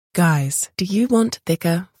Guys, do you want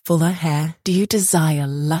thicker, fuller hair? Do you desire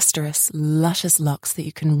lustrous, luscious locks that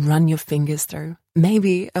you can run your fingers through?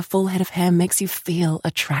 Maybe a full head of hair makes you feel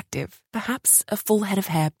attractive. Perhaps a full head of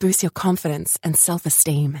hair boosts your confidence and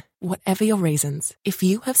self-esteem. Whatever your reasons, if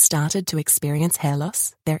you have started to experience hair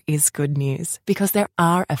loss, there is good news because there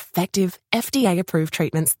are effective, FDA-approved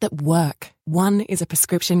treatments that work. One is a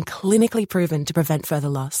prescription clinically proven to prevent further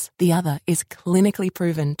loss. The other is clinically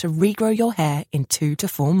proven to regrow your hair in 2 to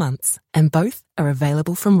 4 months. And both are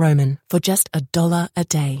available from Roman for just $1 a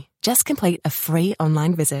day. Just complete a free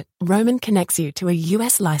online visit. Roman connects you to a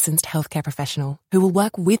US licensed healthcare professional who will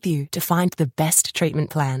work with you to find the best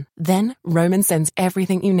treatment plan. Then Roman sends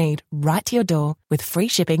everything you need right to your door with free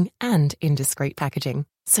shipping and in discreet packaging.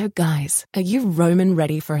 So guys, are you Roman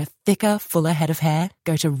ready for a thicker, fuller head of hair?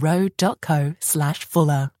 Go to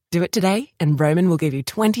ro.co/fuller. Do it today and Roman will give you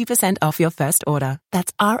 20% off your first order.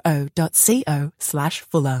 That's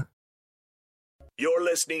ro.co/fuller. You're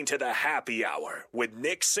listening to The Happy Hour with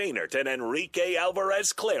Nick Sainert and Enrique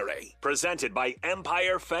Alvarez Clary, presented by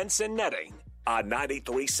Empire Fence and Netting on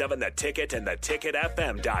 93.7 The Ticket and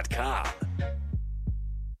theticketfm.com.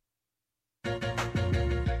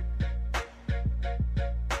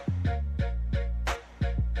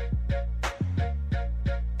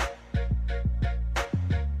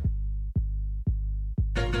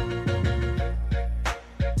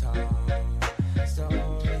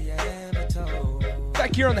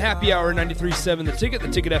 Back here on the Happy Hour, 93.7 The Ticket,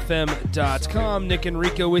 theticketfm.com. Nick and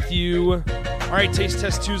Rico with you. All right, Taste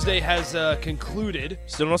Test Tuesday has concluded.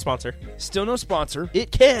 Still no sponsor. Still no sponsor.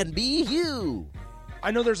 It can be you. I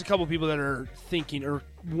know there's a couple people that are thinking or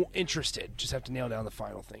interested. Just have to nail down the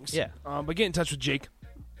final things. Yeah. But get in touch with Jake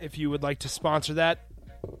if you would like to sponsor that.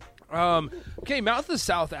 Okay, Mouth of the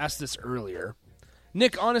South asked this earlier.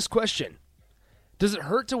 Nick, honest question. Does it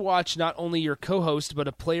hurt to watch not only your co-host, but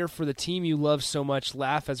a player for the team you love so much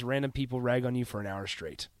laugh as random people rag on you for an hour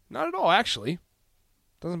straight? Not at all, actually.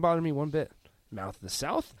 Doesn't bother me one bit. Mouth of the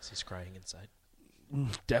South? He's crying inside.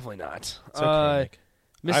 Definitely not. It's okay,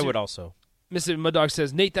 Nick. I would also. Mr. Muddog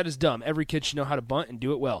says, Nate, that is dumb. Every kid should know how to bunt and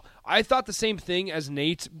do it well. I thought the same thing as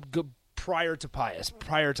Nate prior to Pius,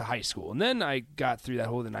 prior to high school. And then I got through that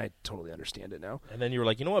whole, and I totally understand it now. And then you were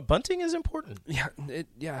like, you know what? Bunting is important. Yeah,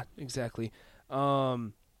 exactly.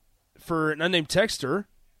 For an unnamed texter,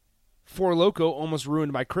 Four Loko almost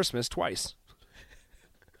ruined my Christmas twice.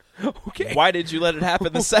 Okay. Why did you let it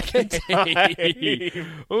happen the second time?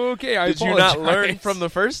 Okay, I apologize. Did you not learn from the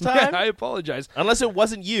first time? I apologize. Unless it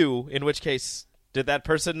wasn't you, in which case, did that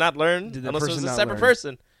person not learn? Unless it was a separate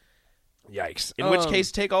person. Yikes. In which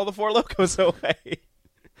case, take all the Four Lokos away.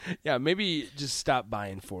 Yeah, maybe just stop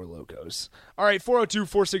buying Four Lokos. All right,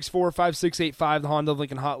 402-464-5685, the Honda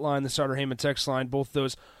Lincoln Hotline, the Starter Heyman text line, both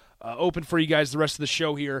those open for you guys the rest of the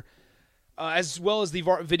show here, as well as the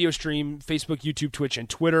video stream, Facebook, YouTube, Twitch, and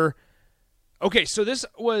Twitter. Okay, so this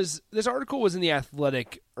article was in The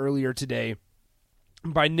Athletic earlier today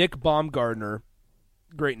by Nick Baumgardner.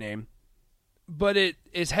 Great name. But it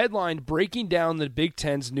is headlined, Breaking Down the Big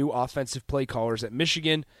Ten's New Offensive Play Callers at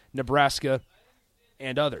Michigan, Nebraska,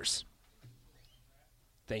 and others.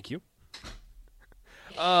 Thank you.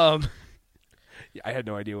 I had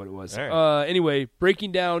no idea what it was. Right. Anyway,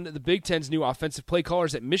 breaking down the Big Ten's new offensive play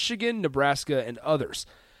callers at Michigan, Nebraska, and others.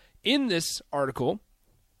 In this article,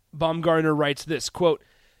 Baumgardner writes this, quote,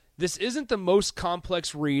 "This isn't the most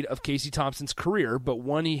complex read of Casey Thompson's career, but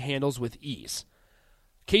one he handles with ease.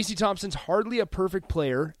 Casey Thompson's hardly a perfect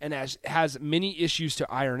player and has many issues to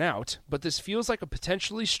iron out, but this feels like a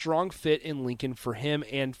potentially strong fit in Lincoln for him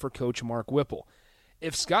and for Coach Mark Whipple.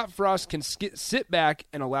 If Scott Frost can sit back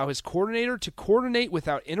and allow his coordinator to coordinate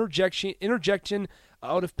without interjection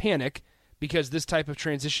out of panic, because this type of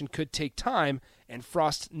transition could take time and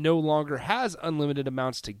Frost no longer has unlimited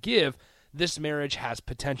amounts to give, this marriage has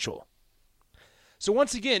potential." So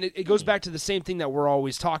once again, it goes back to the same thing that we're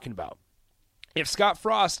always talking about. If Scott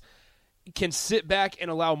Frost can sit back and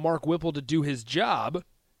allow Mark Whipple to do his job,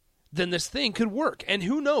 then this thing could work. And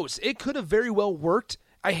who knows? It could have very well worked,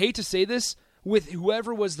 I hate to say this, with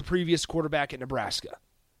whoever was the previous quarterback at Nebraska.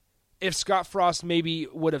 If Scott Frost maybe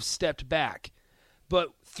would have stepped back.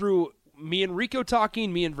 But through me and Rico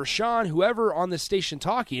talking, me and Vershawn, whoever on this station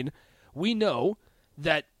talking, we know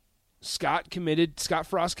that Scott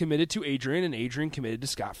Frost committed to Adrian, and Adrian committed to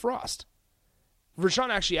Scott Frost. Vershawn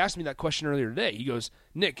actually asked me that question earlier today. He goes,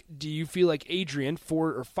 Nick, do you feel like Adrian 4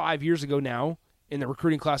 or 5 years ago now in the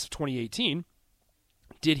recruiting class of 2018,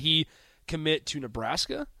 did he commit to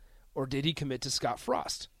Nebraska or did he commit to Scott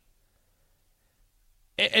Frost?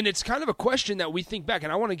 And it's kind of a question that we think back,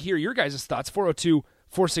 and I want to hear your guys' thoughts,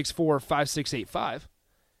 402-464-5685.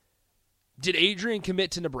 Did Adrian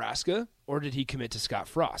commit to Nebraska, or did he commit to Scott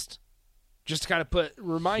Frost? Just to kind of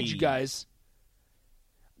remind you guys,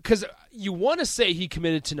 because you want to say he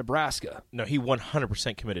committed to Nebraska. No, he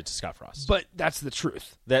 100% committed to Scott Frost. But that's the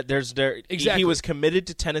truth. Exactly. He was committed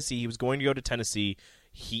to Tennessee. He was going to go to Tennessee.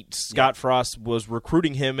 Scott Frost was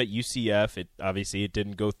recruiting him at UCF. Obviously, it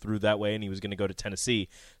didn't go through that way, and he was going to go to Tennessee.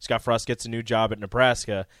 Scott Frost gets a new job at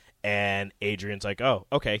Nebraska, and Adrian's like, "Oh,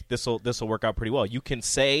 okay, this'll work out pretty well." You can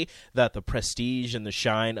say that the prestige and the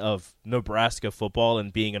shine of Nebraska football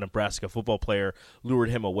and being a Nebraska football player lured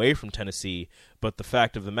him away from Tennessee, but the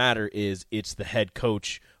fact of the matter is, it's the head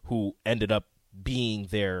coach who ended up being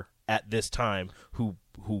there at this time who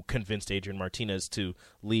convinced Adrian Martinez to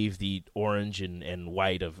leave the orange and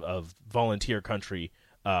white of volunteer country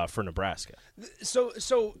for Nebraska.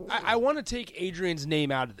 So I want to take Adrian's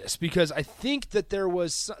name out of this because I think that there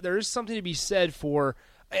is something to be said for,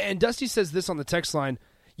 and Dusty says this on the text line,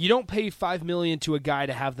 you don't pay $5 million to a guy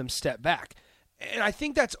to have them step back. And I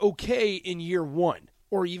think that's okay in year one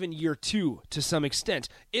or even year two to some extent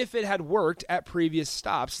if it had worked at previous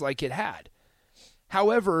stops like it had.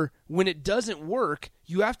 However, when it doesn't work,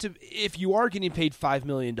 you have to, if you are getting paid $5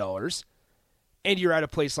 million and you're at a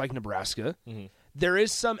place like Nebraska, there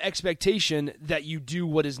is some expectation that you do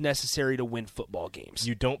what is necessary to win football games.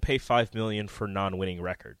 You don't pay $5 million for non-winning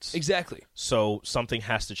records. Exactly. So something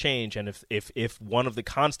has to change, and if one of the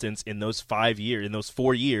constants in those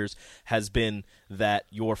 4 years has been that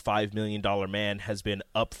your $5 million man has been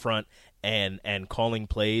up front and calling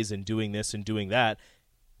plays and doing this and doing that,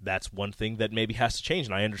 that's one thing that maybe has to change.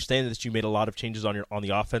 And I understand that you made a lot of changes on the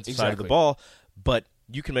offensive side of the ball, but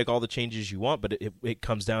you can make all the changes you want, but it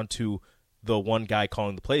comes down to the one guy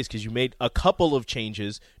calling the plays, because you made a couple of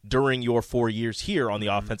changes during your 4 years here on the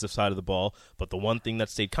offensive side of the ball, but the one thing that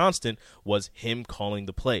stayed constant was him calling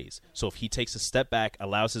the plays. So if he takes a step back,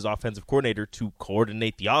 allows his offensive coordinator to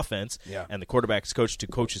coordinate the offense, and the quarterback's coach to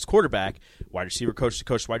coach his quarterback, wide receiver coach to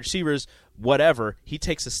coach wide receivers, whatever, he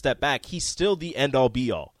takes a step back, he's still the end-all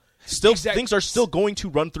be-all. Things are still going to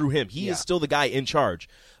run through him. He is still the guy in charge.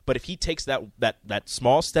 But if he takes that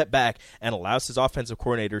small step back and allows his offensive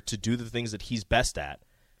coordinator to do the things that he's best at,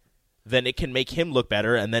 then it can make him look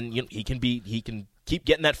better, and then he can keep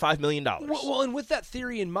getting that $5 million. Well, and with that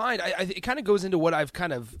theory in mind, it kind of goes into what I've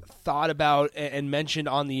kind of thought about and mentioned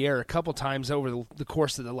on the air a couple times over the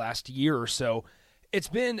course of the last year or so. It's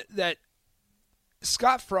been that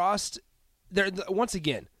Scott Frost, once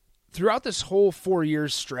again, throughout this whole 4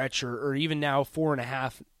 years stretch, or even now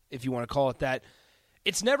 4.5, if you want to call it that,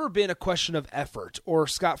 it's never been a question of effort or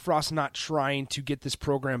Scott Frost not trying to get this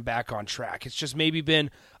program back on track. It's just maybe been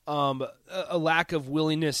a lack of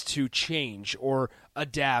willingness to change or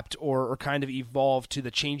adapt or kind of evolve to the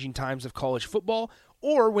changing times of college football,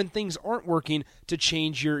 or when things aren't working, to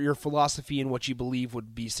change your philosophy and what you believe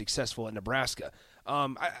would be successful at Nebraska.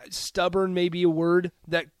 Stubborn may be a word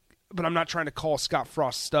that, but I'm not trying to call Scott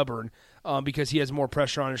Frost stubborn because he has more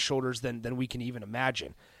pressure on his shoulders than we can even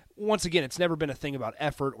imagine. Once again, it's never been a thing about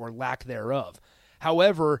effort or lack thereof.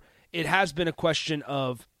 However, it has been a question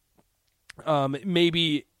of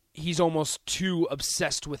maybe he's almost too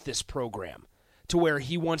obsessed with this program to where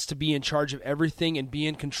he wants to be in charge of everything and be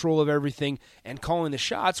in control of everything and calling the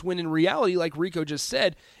shots, when in reality, like Rico just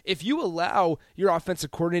said, if you allow your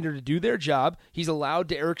offensive coordinator to do their job, he's allowed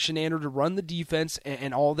to Eric Shenander to run the defense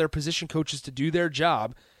and all their position coaches to do their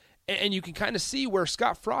job, and you can kind of see where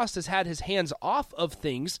Scott Frost has had his hands off of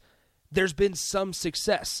things, there's been some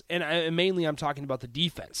success. And mainly I'm talking about the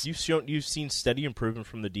defense. You've seen steady improvement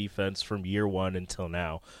from the defense from year one until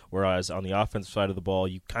now, whereas on the offensive side of the ball,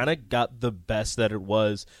 you kind of got the best that it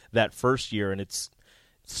was that first year, and it's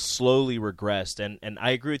slowly regressed. And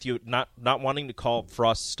I agree with you, not wanting to call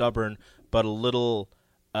Frost stubborn, but a little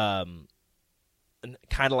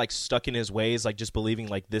kind of like stuck in his ways, like just believing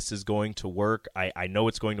like this is going to work. I know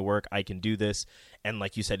it's going to work. I can do this. And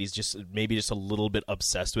like you said, he's just maybe just a little bit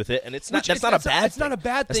obsessed with it. And it's not. That's not a bad thing. It's not a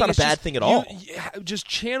bad thing. That's not a bad thing at all. Just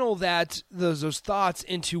channel those thoughts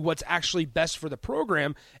into what's actually best for the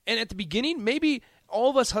program. And at the beginning, maybe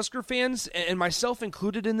all of us Husker fans, and myself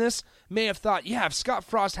included in this, may have thought, yeah, if Scott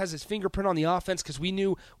Frost has his fingerprint on the offense, because we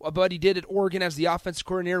knew what he did at Oregon as the offensive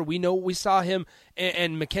coordinator, we saw him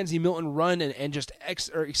and Mackenzie Milton run and just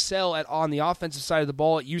excel on the offensive side of the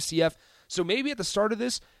ball at UCF. So maybe at the start of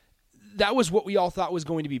this, that was what we all thought was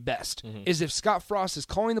going to be best, is if Scott Frost is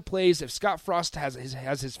calling the plays, if Scott Frost has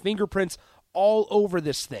his fingerprints all over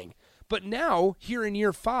this thing. But now, here in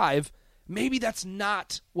year 5, maybe that's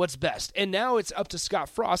not what's best. And now it's up to Scott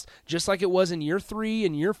Frost, just like it was in year 3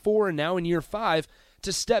 and year 4 and now in year 5,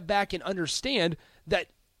 to step back and understand that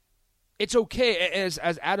it's okay, as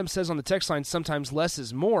Adam says on the text line, sometimes less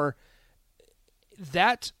is more.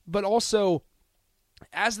 But also,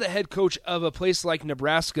 as the head coach of a place like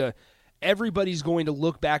Nebraska, everybody's going to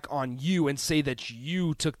look back on you and say that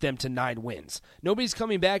you took them to 9 wins. Nobody's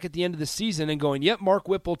coming back at the end of the season and going, yep, Mark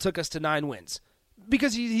Whipple took us to 9 wins.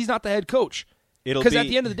 Because he's not the head coach. Because at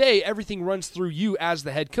the end of the day, everything runs through you as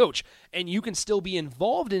the head coach. And you can still be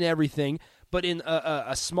involved in everything, but in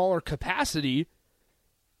a smaller capacity,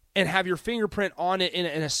 and have your fingerprint on it in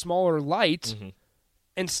a smaller light,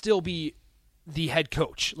 and still be the head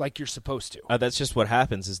coach like you're supposed to. That's just what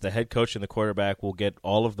happens. Is the head coach and the quarterback will get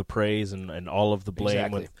all of the praise and all of the blame.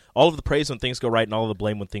 Exactly. All of the praise when things go right and all of the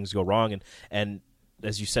blame when things go wrong. And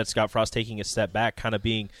as you said, Scott Frost taking a step back, kind of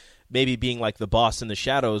being like the boss in the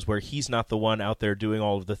shadows, where he's not the one out there doing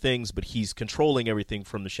all of the things, but he's controlling everything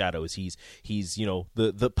from the shadows. He's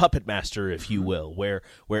the puppet master, if you will, where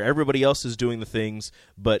everybody else is doing the things,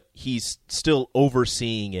 but he's still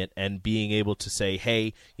overseeing it and being able to say,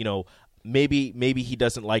 hey, maybe he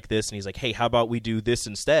doesn't like this, and he's like, hey, how about we do this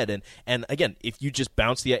instead? And again, if you just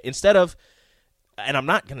bounce instead of, and I'm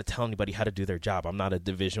not going to tell anybody how to do their job. I'm not a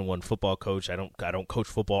Division I football coach. I don't coach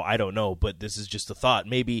football. I don't know, but this is just a thought.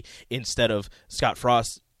 Maybe instead of Scott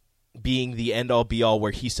Frost being the end-all, be-all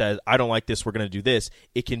where he says, I don't like this, we're going to do this,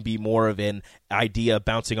 it can be more of an idea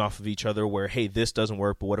bouncing off of each other where, hey, this doesn't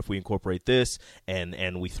work, but what if we incorporate this,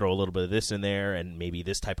 and we throw a little bit of this in there, and maybe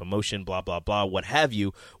this type of motion, blah, blah, blah, what have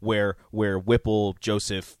you, where Whipple,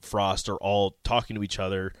 Joseph, Frost are all talking to each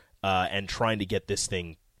other and trying to get this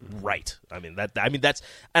thing right. That's,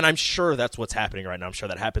 and I'm sure that's what's happening right now. I'm sure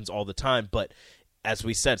that happens all the time, but as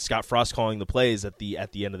we said, Scott Frost calling the plays at the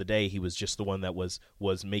end of the day, he was just the one that was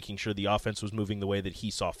making sure the offense was moving the way that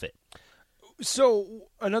he saw fit. So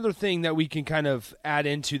another thing that we can kind of add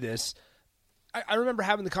into this, I remember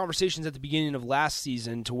having the conversations at the beginning of last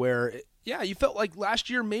season to where, you felt like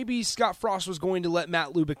last year maybe Scott Frost was going to let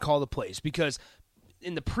Matt Lubick call the plays, because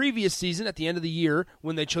in the previous season, at the end of the year,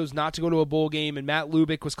 when they chose not to go to a bowl game and Matt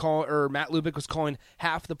Lubick was calling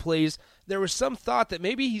half the plays, there was some thought that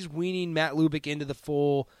maybe he's weaning Matt Lubick into the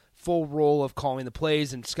full role of calling the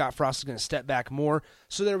plays, and Scott Frost is going to step back more.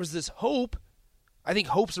 So there was this hope. I think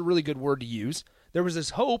hope's a really good word to use. There was this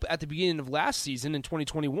hope at the beginning of last season in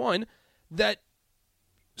 2021 that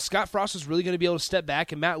Scott Frost was really going to be able to step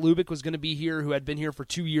back, and Matt Lubick was going to be here, who had been here for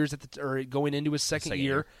 2 years or going into his second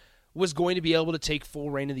year, was going to be able to take full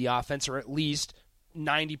reign of the offense, or at least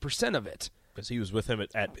 90% of it. Because he was with him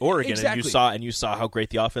at Oregon, exactly. and you saw how great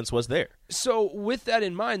the offense was there. So with that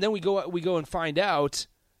in mind, then we go and find out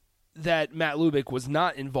that Matt Lubick was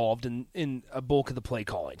not involved in a bulk of the play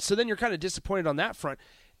calling. So then you're kind of disappointed on that front.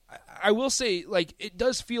 I will say, it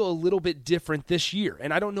does feel a little bit different this year,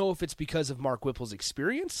 and I don't know if it's because of Mark Whipple's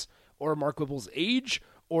experience or Mark Whipple's age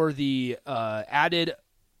or the added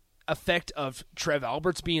effect of Trev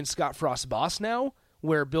Alberts being Scott Frost's boss now,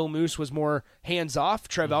 where Bill Moose was more hands-off.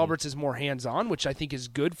 Trev Alberts is more hands-on, which I think is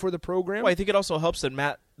good for the program. Well, I think it also helps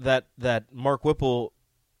that Mark Whipple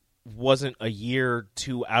wasn't a year or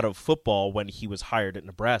two out of football when he was hired at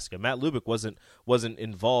Nebraska. Matt Lubick wasn't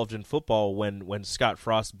involved in football when Scott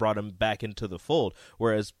Frost brought him back into the fold,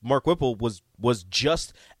 whereas Mark Whipple was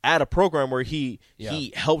just at a program where he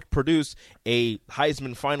helped produce a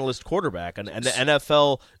Heisman finalist quarterback, and the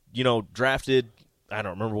NFL drafted, I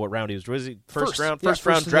don't remember what round he was. Was he first round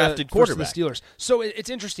drafted quarterback? First the Steelers. So it's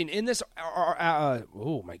interesting in this.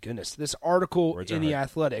 Oh my goodness, this article in The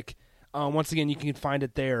Athletic. Once again, you can find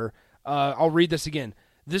it there. I'll read this again.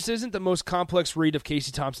 This isn't the most complex read of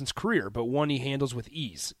Casey Thompson's career, but one he handles with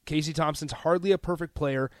ease. Casey Thompson's hardly a perfect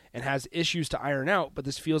player and has issues to iron out, but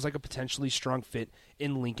this feels like a potentially strong fit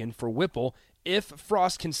in Lincoln for Whipple if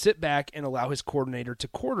Frost can sit back and allow his coordinator to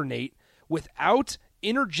coordinate without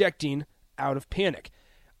interjecting out of panic.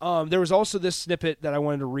 There was also this snippet that I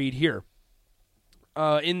wanted to read here.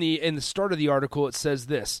 In the start of the article, it says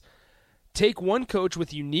this: take one coach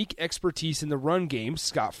with unique expertise in the run game,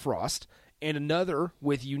 Scott Frost, and another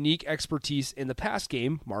with unique expertise in the pass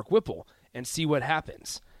game, Mark Whipple, and see what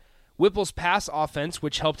happens. Whipple's pass offense,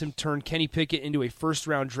 which helped him turn Kenny Pickett into a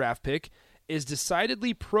first-round draft pick, is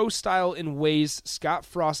decidedly pro-style in ways Scott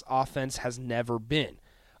Frost's offense has never been.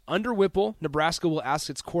 Under Whipple, Nebraska will ask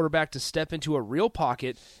its quarterback to step into a real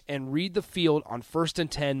pocket and read the field on 1st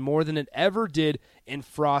and 10 more than it ever did in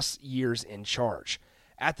Frost's years in charge.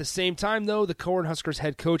 At the same time, though, the Cornhuskers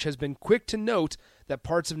head coach has been quick to note that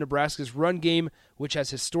parts of Nebraska's run game, which has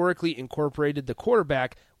historically incorporated the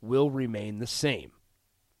quarterback, will remain the same.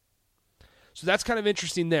 So that's kind of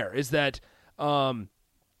interesting there, is that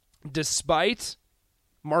despite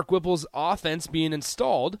Mark Whipple's offense being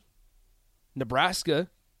installed, Nebraska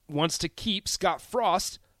wants to keep Scott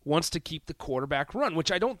Frost wants to keep the quarterback run,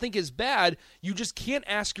 which I don't think is bad. You just can't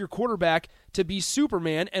ask your quarterback to be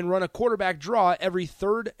Superman and run a quarterback draw every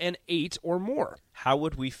 3rd and 8 or more. How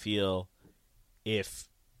would we feel if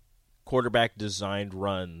quarterback designed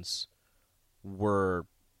runs were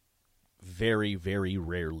very, very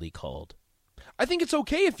rarely called? I think it's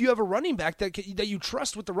okay if you have a running back that you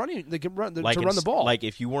trust with the running that can run to run the ball. Like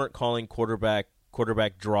if you weren't calling quarterback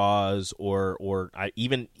draws or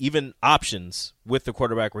even options with the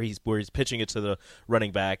quarterback where he's pitching it to the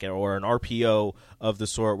running back, or an RPO of the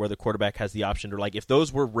sort where the quarterback has the option, or like if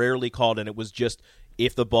those were rarely called and it was just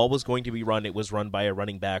if the ball was going to be run, it was run by a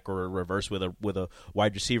running back or a reverse with a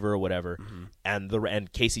wide receiver or whatever,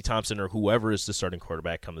 and Casey Thompson or whoever is the starting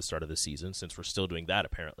quarterback come the start of the season, since we're still doing that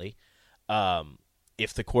apparently,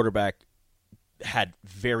 if the quarterback had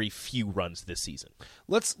very few runs this season.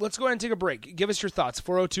 Let's go ahead and take a break. Give us your thoughts.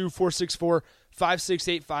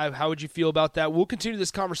 402-464-5685. How would you feel about that? We'll continue this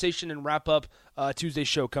conversation and wrap up Tuesday's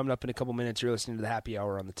show coming up in a couple minutes. You're listening to the Happy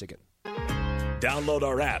Hour on The Ticket. Download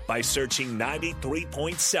our app by searching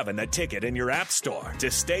 93.7 The Ticket in your app store to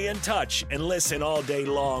stay in touch and listen all day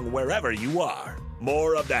long wherever you are.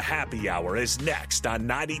 More of the Happy Hour is next on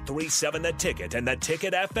 93.7 The Ticket and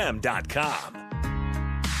theticketfm.com.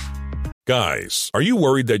 Guys, are you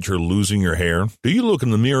worried that you're losing your hair? Do you look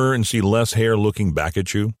in the mirror and see less hair looking back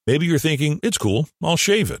at you? Maybe you're thinking, it's cool, I'll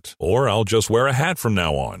shave it. Or I'll just wear a hat from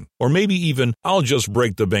now on. Or maybe even, I'll just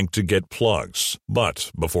break the bank to get plugs.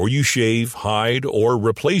 But before you shave, hide, or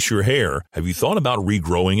replace your hair, have you thought about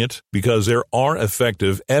regrowing it? Because there are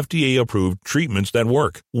effective, FDA-approved treatments that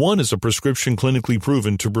work. One is a prescription clinically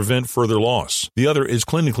proven to prevent further loss. The other is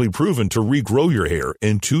clinically proven to regrow your hair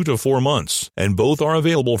in 2 to 4 months. And both are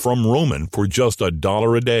available from Roman for just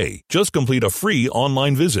 $1 a day. Just complete a free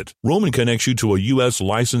online visit. Roman connects you to a U.S.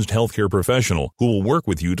 licensed healthcare professional who will work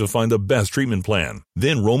with you to find the best treatment plan.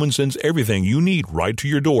 Then Roman sends everything you need right to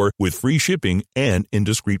your door with free shipping and in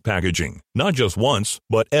discreet packaging. Not just once,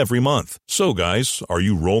 but every month. So guys, are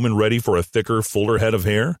you Roman ready for a thicker, fuller head of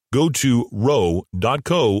hair? Go to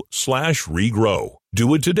ro.co/regrow.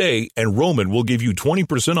 Do it today, and Roman will give you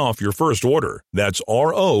 20% off your first order. That's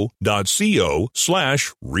ro.co/regrow.